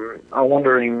I'm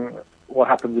wondering what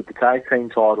happens with the tag team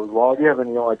titles. Lyle, do you have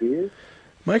any ideas?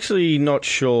 I'm actually not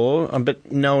sure,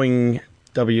 but knowing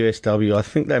WSW, I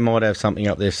think they might have something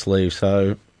up their sleeve.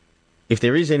 So if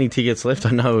there is any tickets left,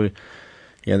 I know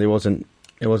there wasn't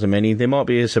many. There might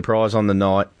be a surprise on the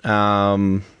night.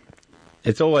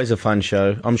 It's always a fun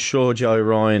show. I'm sure Joe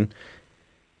Ryan,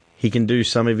 he can do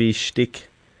some of his shtick.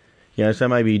 So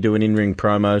maybe do an in-ring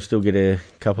promo, still get a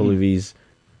couple of his,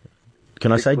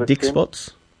 can I say dick spots?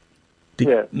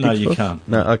 Yeah. No, you can't.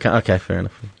 No, okay, fair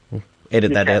enough. We'll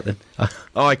edit that out then.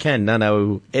 Oh, I can. No,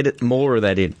 we'll edit more of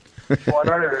that in. Well,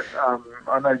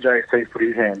 I know JC put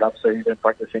his hand up, so he's been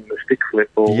practicing the stick flip.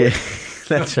 Yeah,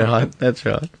 that's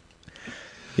right.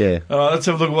 Yeah. All right, let's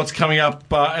have a look at what's coming up.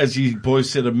 As you boys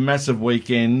said, a massive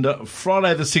weekend.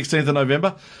 Friday the 16th of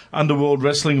November, Underworld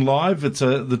Wrestling Live. It's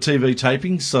the TV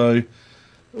taping, so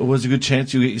always a good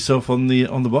chance you'll get yourself on the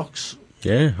box.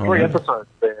 Yeah. 3 episodes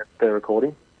they're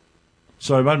recording.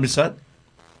 Sorry, mate, miss that?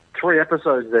 3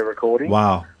 episodes they're recording.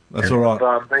 Wow, that's all right.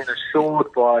 I've been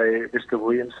assured by Mr.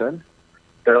 Williamson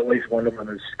that at least one of them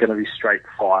is going to be straight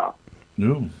fire.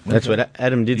 Ooh, okay. That's what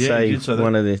Adam did say. He did say that.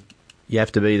 One of the. You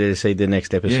have to be there to see the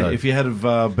next episode. Yeah, if you had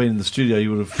have been in the studio,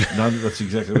 you would have known that's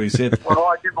exactly what he said. Well,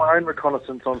 I did my own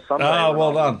reconnaissance on Sunday. Oh,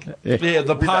 well done. Yeah,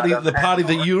 the party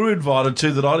that you were invited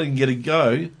to that I didn't get to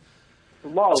go.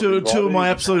 Two of my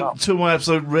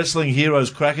absolute wrestling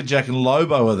heroes, Crackerjack and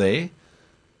Lobo, are there.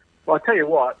 Well, I tell you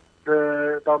what, they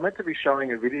were meant to be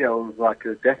showing a video of like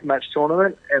a deathmatch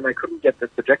tournament, and they couldn't get the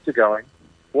projector going.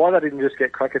 Why they didn't just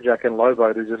get Crackerjack and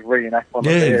Lobo to just reenact one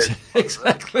of theirs?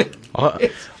 Exactly.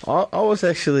 I was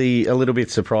actually a little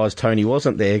bit surprised Tony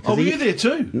wasn't there. Oh, were you there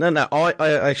too? No, I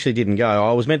actually didn't go.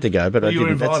 I was meant to go, but I you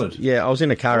didn't. were invited? Yeah, I was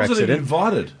in a car Wasn't accident. even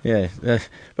invited? Yeah.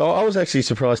 But I was actually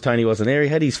surprised Tony wasn't there. He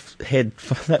had his head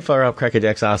that far up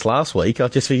Crackerjack's ass last week. I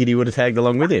just figured he would have tagged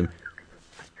along with him.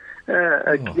 Yeah,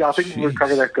 I think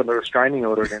Crackerjack got a restraining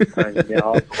order against Tony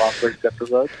after last week's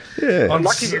episode. Yeah. I'm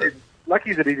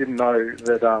lucky that he didn't know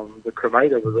that the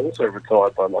cremator was also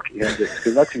retired by Lockie Hendricks,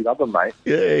 because that's his other mate.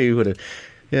 Yeah, he would have.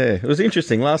 Yeah, it was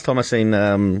interesting. Last time I seen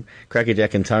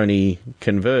Crackerjack and Tony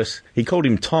converse, he called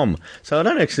him Tom. So I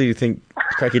don't actually think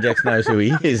Crackerjack knows who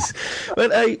he is.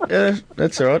 But hey,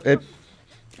 that's all right.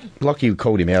 Lockie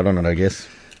called him out on it, I guess.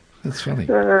 That's funny.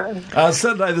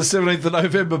 Saturday the 17th of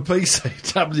November,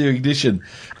 PCW Ignition,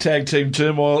 Tag Team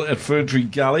Turmoil at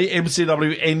Ferntree Gully,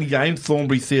 MCW Endgame,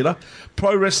 Thornbury Theatre,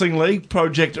 Pro Wrestling League,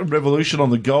 Project Revolution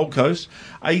on the Gold Coast,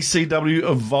 ACW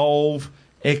Evolve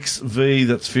XV,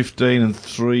 that's 15 and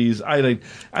 3 is 18.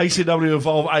 ACW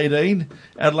Evolve 18,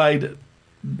 Adelaide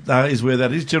is where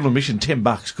that is. General admission,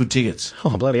 $10, good tickets.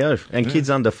 Oh, bloody oath. And kids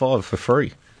under 5 for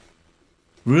free.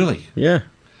 Really? Yeah.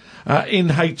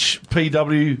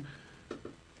 NHPW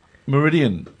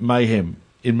Meridian Mayhem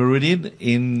in Meridian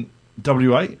in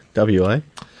WA. WA.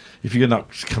 If you've got an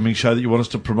upcoming show that you want us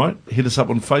to promote, hit us up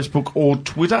on Facebook or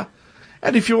Twitter.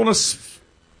 And if you want to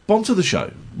sponsor the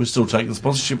show, we're still taking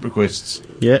sponsorship requests.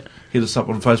 Yeah. Hit us up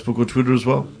on Facebook or Twitter as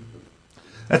well.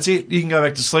 That's it. You can go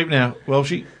back to sleep now,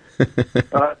 Welshie.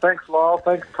 Thanks, Lyle.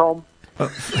 Thanks, Tom.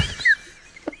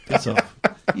 That's off.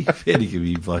 You fair to give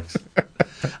me, blokes.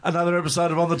 Another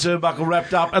episode of On the Turnbuckle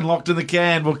wrapped up and locked in the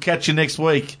can. We'll catch you next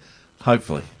week,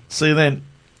 hopefully. See you then.